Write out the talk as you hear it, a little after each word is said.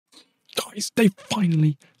guys, they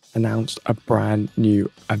finally announced a brand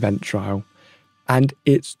new event trial, and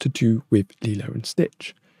it's to do with Lilo and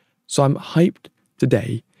Stitch. So I'm hyped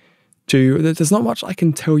today there's not much I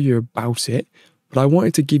can tell you about it, but I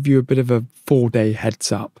wanted to give you a bit of a 4-day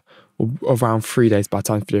heads up, or around 3 days by the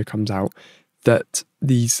time the video comes out, that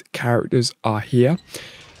these characters are here,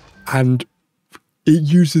 and it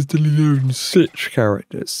uses the Lilo and Stitch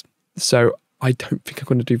characters. So I don't think I'm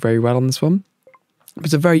going to do very well on this one. But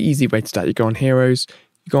it's a very easy way to start. You go on Heroes,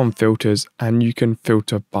 you go on Filters, and you can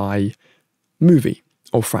filter by movie,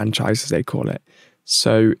 or franchise as they call it.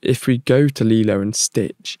 So if we go to Lilo and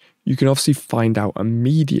Stitch, you can obviously find out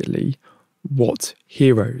immediately what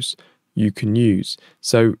heroes you can use.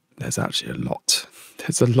 So there's actually a lot.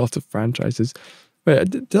 There's a lot of franchises. Wait,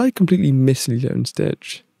 did I completely miss Lilo and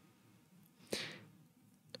Stitch?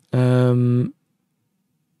 Lilo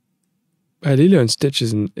and Stitch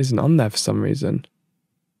isn't on there for some reason.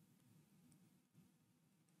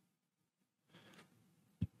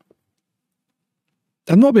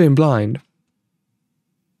 I'm not being blind.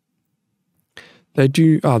 They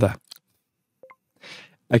do. Oh, there.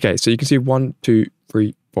 Okay, so you can see 1, 2,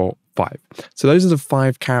 3, 4, 5. So those are the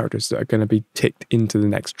 5 characters that are going to be ticked into the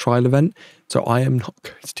next trial event. So I am not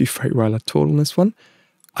going to do very well at all on this one.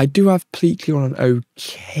 I do have Pleakley on an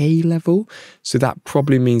okay level, so that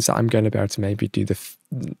probably means that I'm going to be able to maybe do the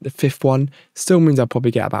 5th one. Still means I'll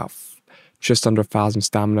probably get about just under 1,000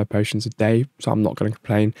 stamina potions a day, so I'm not going to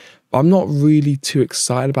complain. But I'm not really too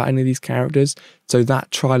excited about any of these characters, so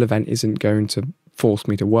that trial event isn't going to force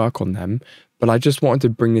me to work on them. But I just wanted to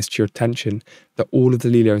bring this to your attention that all of the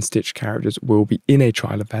Lilo and Stitch characters will be in a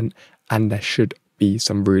trial event, and there should be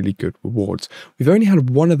some really good rewards. We've only had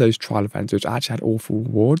one of those trial events which actually had awful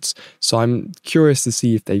rewards, so I'm curious to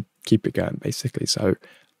see if they keep it going, basically. So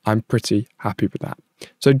I'm pretty happy with that.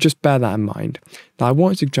 So just bear that in mind. Now I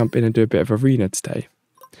wanted to jump in and do a bit of arena today.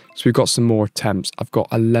 So we've got some more attempts. I've got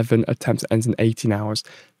 11 attempts that ends in 18 hours.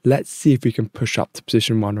 Let's see if we can push up to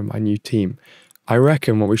position 1 with my new team. I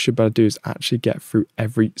reckon what we should better do is actually get through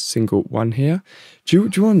every single one here. Do you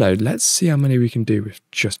want to know? Let's see how many we can do with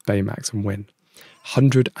just Baymax and win.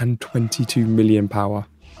 122 million power.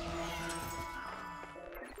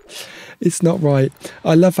 It's not right.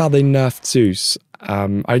 I love how they nerfed Zeus.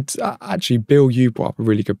 Actually, Bill, you brought up a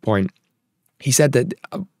really good point. He said that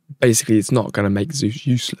basically it's not going to make Zeus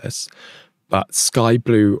useless, but Sky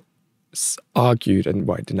Blue argued, and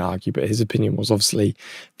well, he didn't argue, but his opinion was obviously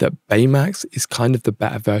that Baymax is kind of the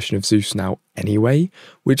better version of Zeus now anyway,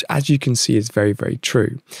 which as you can see is very, very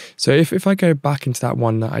true. So if I go back into that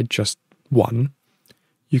one that I just won,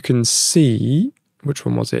 you can see, which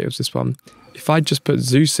one was it? It was this one. If I just put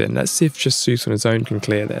Zeus in, let's see if just Zeus on his own can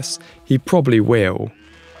clear this. He probably will.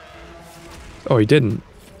 Oh, he didn't.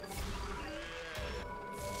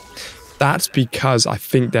 That's because I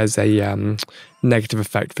think there's a negative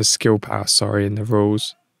effect for skill power, in the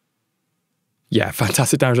rules. Yeah,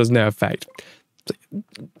 fantastic damage has no effect.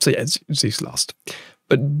 So yeah, Zeus lost.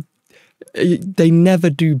 But they never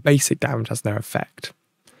do basic damage has no effect,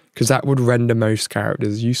 because that would render most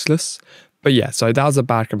characters useless. But yeah, so that was a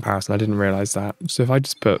bad comparison. I didn't realise that. So if I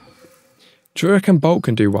just put... Do you reckon Bolt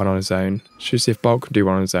can do one on his own? Should we see if Bolt can do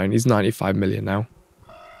one on his own? He's 95 million now.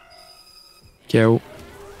 Kill.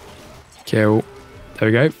 Kill. There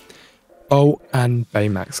we go. Bolt and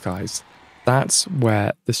Baymax, guys. That's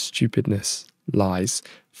where the stupidness lies.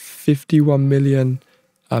 51 million.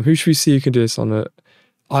 Who should we see who can do this on a...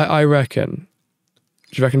 I reckon...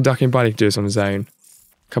 Do you reckon Ducky and Bunny can do this on his own?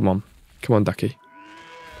 Come on. Come on, Ducky.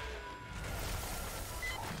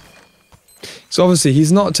 So obviously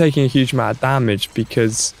he's not taking a huge amount of damage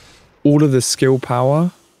because all of the skill power,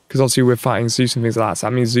 because obviously we're fighting Zeus and things like that, so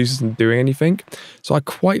that means Zeus isn't doing anything. So I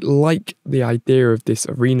quite like the idea of this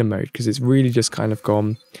arena mode, because it's really just kind of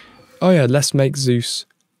gone, oh yeah, let's make Zeus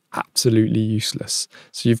absolutely useless.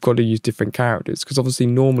 So you've got to use different characters, because obviously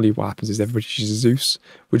normally what happens is everybody uses Zeus,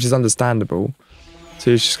 which is understandable.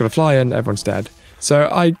 So he's just going to fly in, everyone's dead. So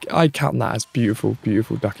I count that as beautiful,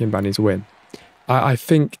 beautiful Ducky and Bunny's win. I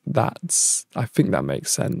think that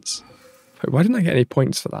makes sense. Wait, why didn't I get any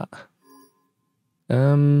points for that?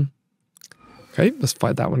 Okay, let's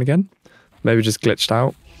fight that one again. Maybe just glitched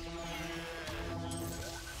out.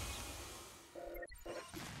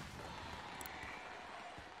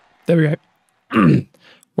 There we go.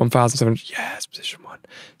 1,700. Yes, position 1.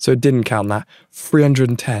 So it didn't count that.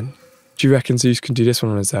 310. Do you reckon Zeus can do this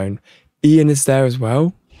one on his own? Ian is there as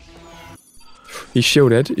well. He's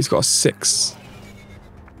shielded. He's got a 6.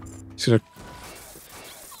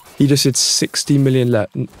 He just did 60 million.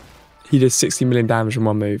 He did 60 million damage in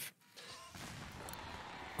one move.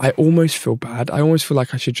 I almost feel bad. I almost feel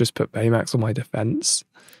like I should just put Baymax on my defense.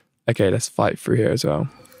 Okay, let's fight through here as well.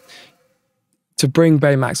 To bring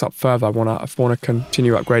Baymax up further, I want to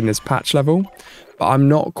continue upgrading his patch level, but I'm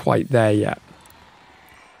not quite there yet.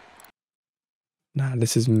 Nah,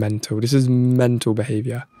 this is mental. This is mental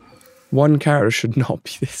behavior. One character should not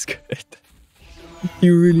be this good.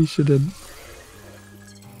 You really shouldn't.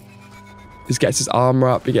 He gets his armor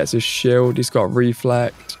up, he gets his shield, he's got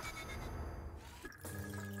reflect.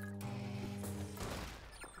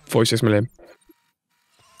 46 million.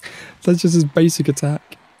 That's just his basic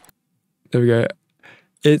attack. There we go.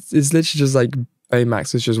 It's literally just like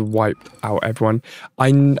Baymax has just wiped out everyone.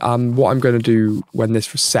 What I'm going to do when this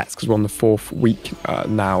resets, because we're on the 4th week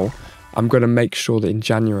now, I'm going to make sure that in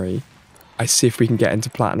January, I see if we can get into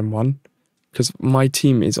Platinum 1. Because my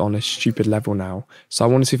team is on a stupid level now. So I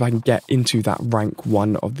want to see if I can get into that rank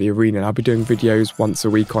 1 of the arena. And I'll be doing videos once a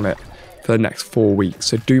week on it for the next 4 weeks.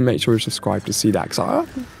 So do make sure you subscribe to see that. Because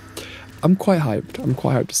I'm quite hyped. I'm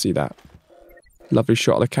quite hyped to see that. Lovely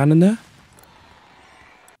shot of the cannon there.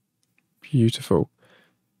 Beautiful.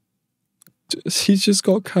 He's just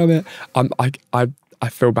got Kermit. I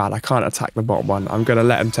feel bad. I can't attack the bottom one. I'm going to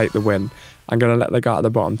let him take the win. I'm going to let the guy at the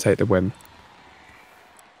bottom take the win.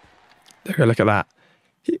 There we go, look at that.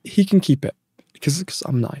 He can keep it. Because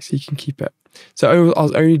I'm nice. He can keep it. So I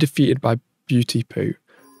was only defeated by Beauty Poo.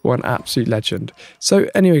 What an absolute legend. So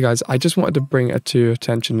anyway, guys, I just wanted to bring it to your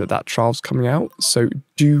attention that trial's coming out. So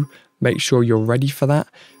do make sure you're ready for that.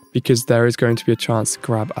 Because there is going to be a chance to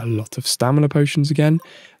grab a lot of stamina potions again.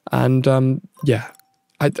 And yeah,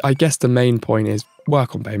 I guess the main point is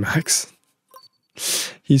work on Baymax.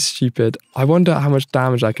 He's stupid. I wonder how much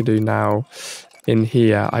damage I can do now in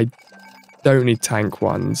here. I don't need tank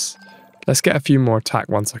ones. Let's get a few more attack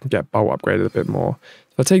ones so I can get Bolt upgraded a bit more.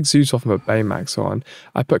 If I take Zeus off and put Baymax on,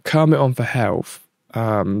 I put Kermit on for health,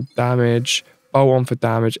 damage, Bolt on for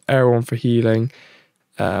damage, Arrow on for healing,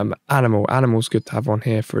 Animal's good to have on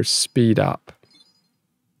here for his speed up.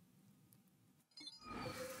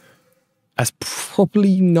 That's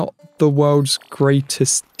probably not the world's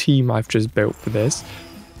greatest team I've just built for this.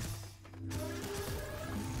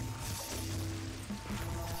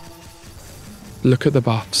 Look at the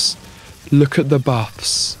buffs. Look at the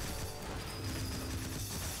buffs.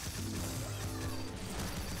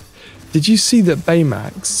 Did you see that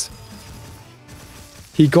Baymax?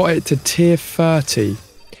 He got it to tier 30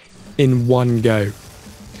 in one go.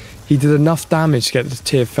 He did enough damage to get to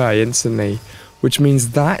tier 30 instantly, which means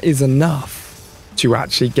that is enough to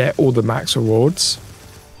actually get all the max rewards.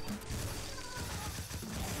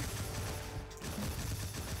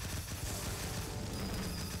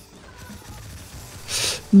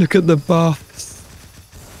 Look at the buffs.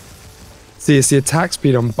 See, it's the attack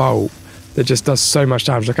speed on Bolt that just does so much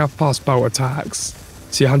damage. Look how fast Bolt attacks.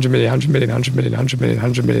 See, 100 million, 100 million, 100 million, 100 million,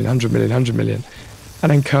 100 million, 100 million, 100 million.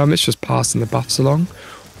 And then Kermit's just passing the buffs along.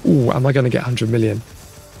 Ooh, am I going to get 100 million?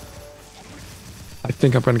 I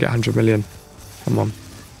think I'm going to get 100 million. Come on.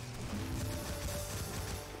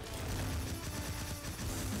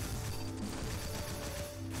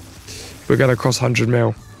 We're going to cross 100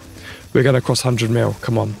 mil. We're going to cross 100 mil.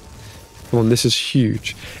 Come on. Come on, this is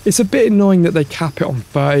huge. It's a bit annoying that they cap it on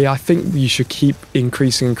 30. I think you should keep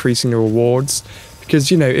increasing the rewards.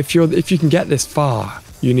 Because, you know, if you can get this far,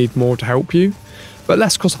 you need more to help you. But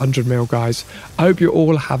let's cross 100 mil, guys. I hope you're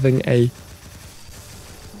all having a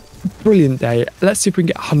brilliant day. Let's see if we can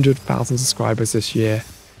get 100,000 subscribers this year.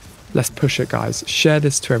 Let's push it, guys. Share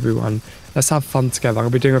this to everyone. Let's have fun together. I'm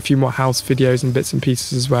going to be doing a few more house videos and bits and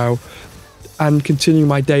pieces as well. And continuing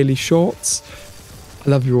my daily shorts. I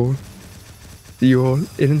love you all. See you all in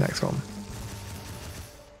the next one.